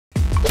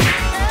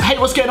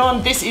what's going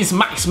on? This is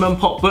Maximum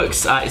Pop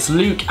Books. It's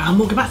Luke and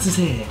Morgan Matson's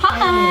here.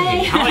 Hi!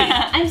 Hey, how are you?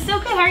 I'm so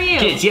good, how are you?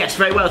 Good, yes,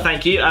 very well,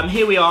 thank you.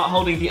 Here we are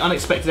holding The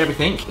Unexpected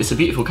Everything. It's a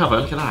beautiful cover,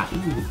 look at that. Ooh.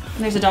 And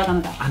there's a dog on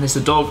the back. And there's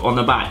a dog on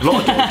the back. A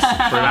lot of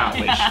dogs throughout,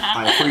 which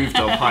I approved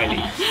of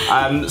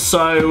highly.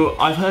 So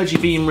I've heard you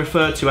being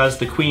referred to as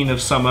the Queen of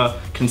Summer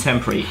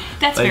Contemporary.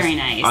 That's very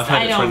nice. I've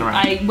heard it thrown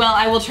around. Well,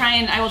 I will try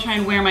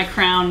and wear my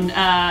crown,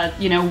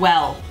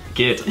 well.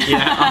 Good,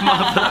 yeah, I'm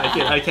up for that.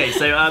 Good. Okay,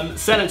 so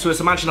sell it to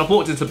us. Imagine I've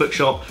walked into a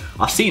bookshop,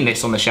 I've seen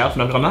this on the shelf,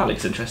 and I've gone, that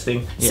looks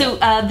interesting. Yeah.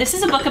 So this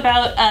is a book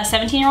about a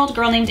 17-year-old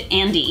girl named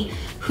Andy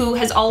who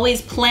has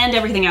always planned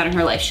everything out in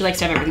her life. She likes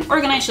to have everything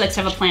organized, she likes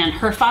to have a plan.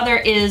 Her father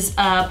is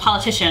a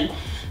politician,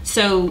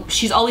 so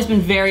she's always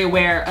been very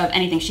aware of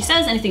anything she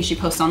says, anything she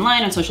posts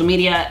online, on social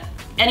media.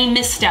 Any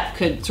misstep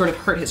could sort of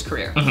hurt his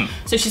career.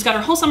 So she's got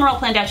her whole summer all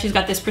planned out. She's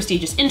got this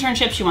prestigious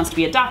internship. She wants to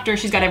be a doctor.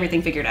 She's got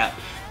everything figured out.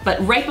 But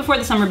right before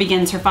the summer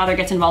begins, her father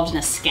gets involved in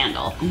a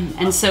scandal.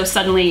 And so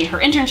suddenly her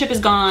internship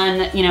is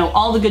gone. You know,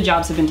 all the good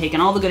jobs have been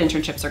taken. All the good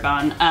internships are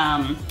gone.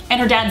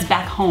 And her dad's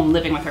back home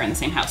living with her in the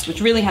same house,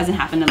 which really hasn't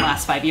happened in the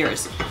last 5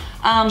 years.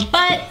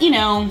 But, you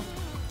know,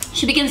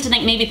 she begins to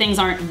think maybe things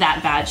aren't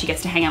that bad. She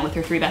gets to hang out with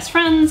her 3 best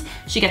friends.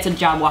 She gets a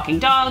job walking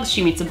dogs.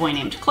 She meets a boy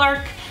named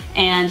Clark.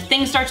 And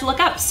things start to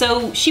look up.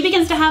 So she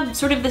begins to have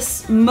sort of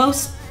this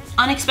most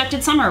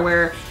unexpected summer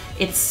where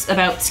it's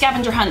about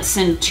scavenger hunts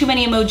and too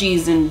many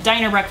emojis and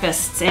diner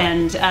breakfasts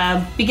and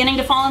beginning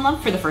to fall in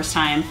love for the first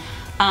time.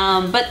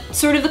 But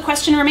sort of the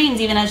question remains,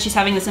 even as she's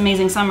having this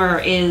amazing summer,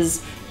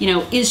 is, you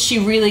know, is she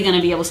really going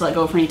to be able to let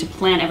go of her need to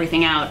plan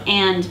everything out?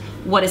 And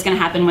what is going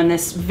to happen when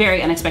this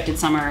very unexpected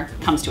summer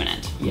comes to an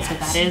end? Yes. So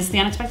that is The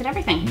Unexpected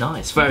Everything.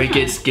 Nice, very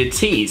good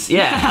tease.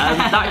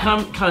 Yeah, that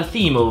kind of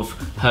theme of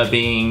her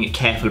being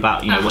careful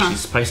about, you know, what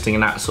she's posting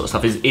and that sort of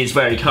stuff is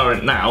very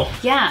current now.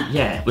 Yeah.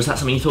 Yeah. Was that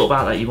something you thought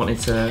about that you wanted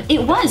to?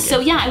 It was. So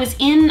yeah, I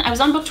was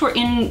on book tour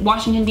in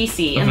Washington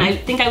D.C. and I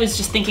think I was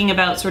just thinking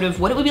about sort of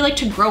what it would be like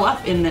to grow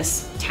up in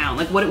this town,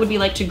 like what it would be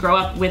like to grow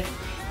up with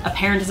a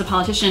parent as a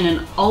politician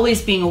and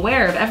always being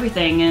aware of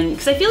everything. And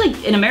because I feel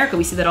like in America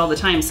we see that all the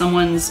time.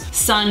 Someone's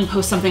son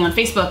posts something on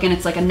Facebook and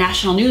it's like a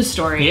national news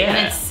story. Yeah.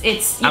 And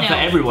it's you and know,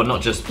 for everyone,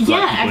 not just like,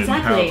 yeah, people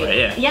exactly. in power,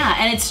 yeah. Yeah,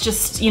 and it's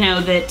just, you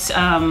know, that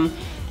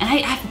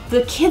and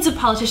the kids of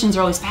politicians are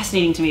always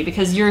fascinating to me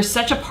because you're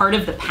such a part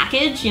of the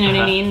package, you know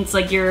what I mean? It's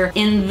like you're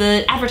in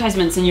the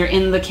advertisements and you're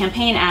in the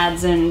campaign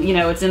ads and, you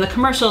know, it's in the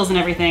commercials and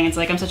everything. It's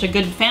like, I'm such a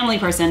good family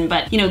person,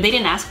 but, you know, they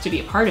didn't ask to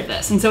be a part of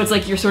this. And so it's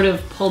like you're sort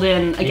of pulled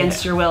in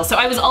against your will. So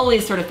I was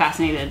always sort of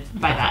fascinated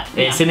by that.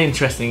 It's an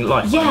interesting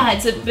life. Yeah,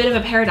 it's a bit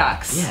of a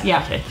paradox.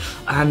 Yeah. Okay.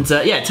 And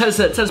yeah, tell us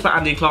about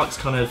Andy and Clark's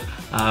kind of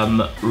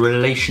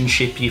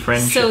relationship-y,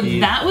 friendship-y. So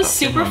that was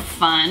super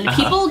fun.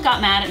 People got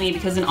mad at me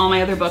because in all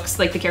my other books,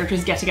 like the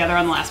characters get together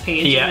on the last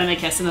page and then they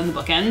kiss and then the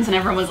book ends and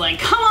everyone was like,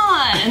 come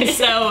on! And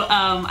so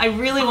I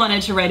really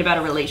wanted to write about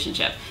a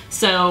relationship.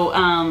 So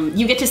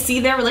you get to see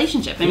their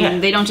relationship. I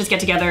mean, they don't just get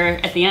together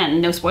at the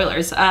end, no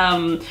spoilers.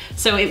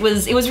 So it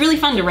was really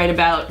fun to write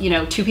about, you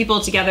know, 2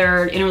 people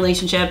together in a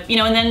relationship, you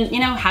know, and then, you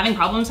know, having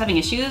problems, having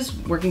issues,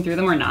 working through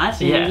them or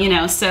not, and, you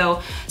know,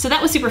 so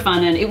that was super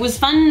fun. And it was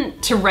fun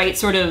to write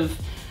sort of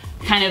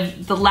kind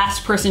of the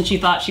last person she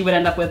thought she would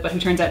end up with, but who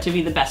turns out to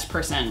be the best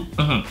person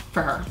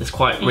for her. It's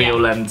quite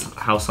real and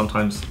how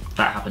sometimes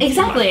that happens.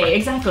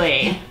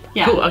 Exactly.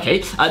 Yeah. Cool, okay.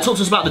 Talk to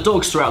us about the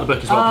dogs throughout the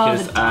book as well,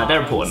 because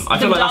they're important. I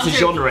feel like that's a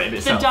genre in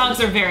itself. The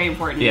dogs are very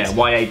important. Yeah,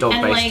 YA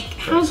dog-based. And like,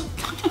 how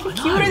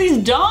cute are these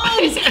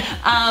dogs?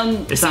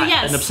 Is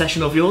that an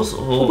obsession of yours?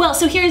 Or? Well,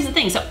 so here's the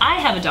thing. So I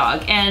have a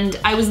dog, and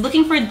I was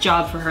looking for a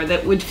job for her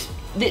that would...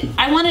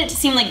 I wanted it to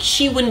seem like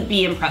she wouldn't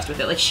be impressed with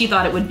it. Like she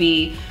thought it would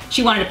be,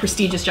 she wanted a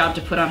prestigious job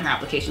to put on her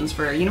applications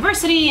for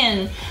university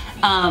and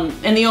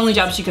the only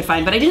job she could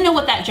find, but I didn't know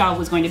what that job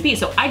was going to be.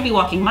 So I'd be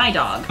walking my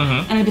dog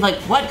and I'd be like,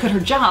 what could her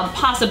job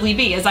possibly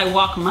be as I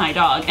walk my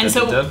dog? And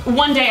so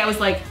one day I was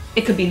like,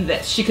 it could be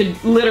this. She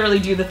could literally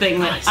do the thing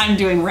that I'm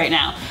doing right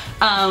now.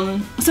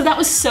 So that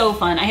was so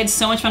fun. I had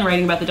so much fun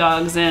writing about the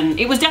dogs, and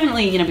it was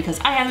definitely, you know, because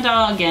I have a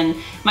dog and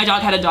my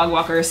dog had a dog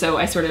walker, so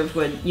I sort of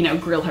would, you know,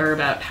 grill her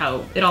about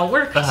how it all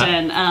worked,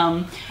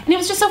 and it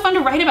was just so fun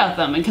to write about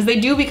them, because they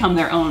do become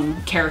their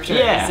own characters,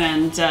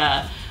 and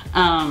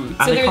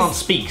they can't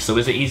speak, so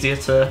is it easier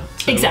to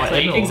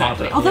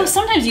exactly. Although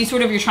sometimes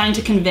you're trying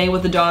to convey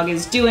what the dog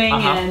is doing,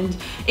 and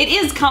it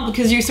is complicated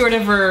because you sort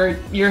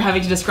of you're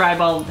having to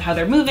describe all how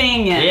they're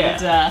moving,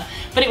 and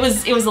but it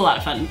was a lot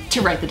of fun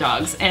to write the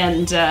dogs,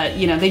 and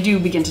you know, they do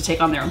begin to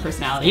take on their own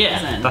personalities.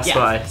 Yeah, that's what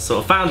I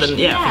sort of found, and I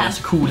think that's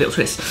a cool little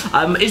twist.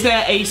 Is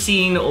there a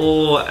scene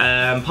or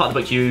part of the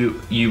book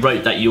you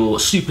wrote that you're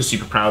super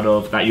proud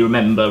of, that you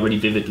remember really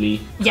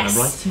vividly? Yes.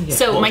 Writing? Yeah.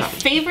 So my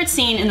favorite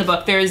scene in the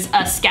book, there's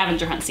a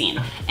scavenger hunt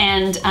scene,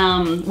 and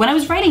when I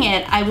was writing it,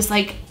 I was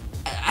like,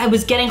 I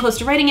was getting close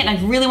to writing it and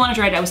I really wanted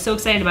to write it. I was so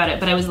excited about it,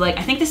 but I was like,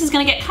 I think this is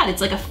gonna get cut.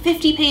 It's like a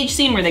 50-page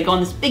scene where they go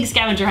on this big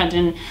scavenger hunt,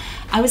 and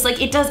I was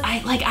like,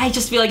 I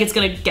just feel like it's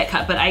gonna get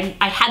cut, but I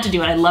had to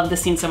do it. I love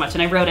this scene so much,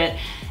 and I wrote it.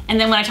 And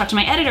then when I talked to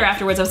my editor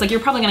afterwards, I was like, you're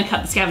probably gonna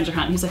cut the scavenger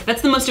hunt. He's like,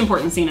 that's the most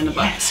important scene in the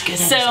book. Yes, good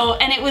so,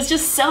 and it was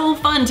just so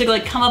fun to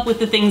like come up with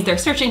the things they're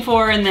searching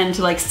for and then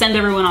to like send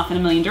everyone off in a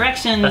million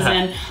directions.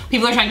 And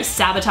people are trying to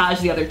sabotage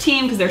the other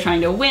team because they're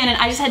trying to win.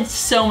 And I just had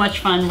so much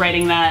fun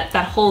writing that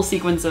whole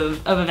sequence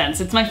of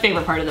events. It's my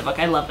favorite part of the book.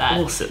 I love that.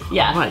 Awesome.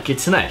 Yeah. All right, good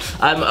to know.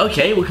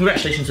 Okay, well,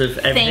 congratulations with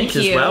everything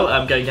as well.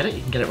 Go and get it.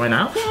 You can get it right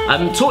now.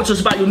 Talk to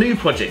us about your new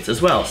project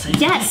as well.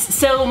 Yes.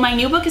 So my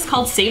new book is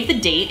called Save the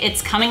Date.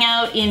 It's coming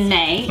out in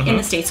May in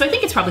the States. So I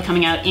think it's probably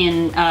coming out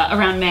in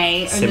around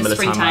May or in the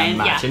springtime.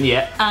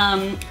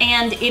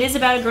 And it is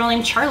about a girl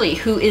named Charlie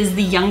who is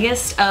the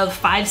youngest of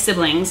 5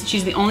 siblings.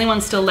 She's the only one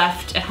still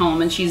left at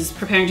home, and she's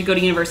preparing to go to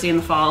university in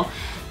the fall.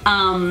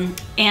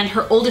 And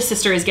her oldest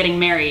sister is getting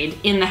married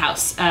in the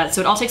house.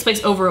 So it all takes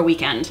place over a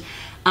weekend,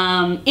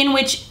 in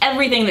which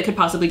everything that could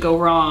possibly go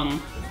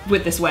wrong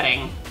with this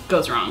wedding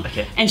goes wrong.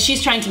 And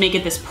she's trying to make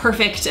it this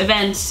perfect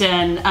event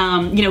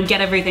and, you know,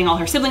 get everything, all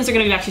her siblings are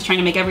gonna be back. She's trying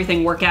to make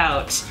everything work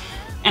out.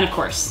 And of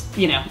course,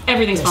 you know,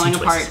 everything's falling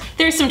apart.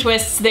 There's some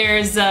twists.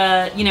 There's,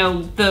 you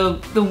know,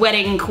 the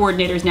wedding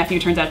coordinator's nephew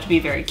turns out to be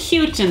very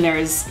cute, and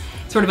there's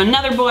sort of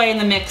another boy in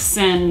the mix,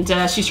 and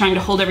she's trying to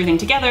hold everything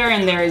together,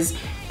 and there's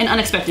an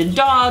unexpected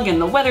dog, and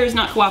the weather's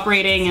not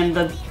cooperating, and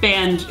the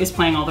band is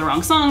playing all the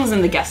wrong songs,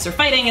 and the guests are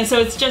fighting, and so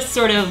it's just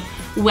sort of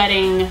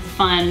wedding,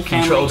 fun,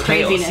 family,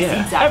 craziness.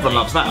 Exactly. Everyone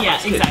loves that. Yeah,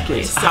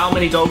 exactly. So how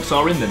many dogs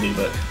are in the new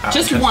book?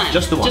 Just one.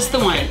 Just the one. Just the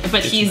one.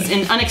 But he's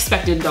an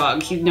unexpected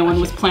dog. No one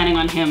was planning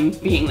on him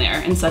being there,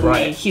 and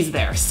suddenly he's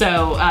there.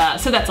 So,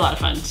 so that's a lot of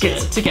fun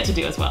to get to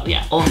do as well.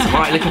 Yeah. Awesome.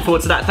 All right, looking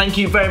forward to that. Thank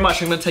you very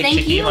much. I'm going to take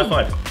Chicky. High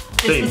five.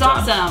 This was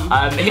awesome.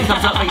 Hit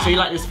thumbs up, make sure you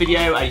like this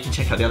video. You can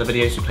check out the other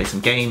videos. We play some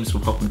games.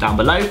 We'll pop them down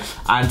below.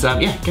 And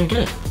yeah, go and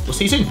get it. We'll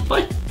see you soon.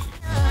 Bye.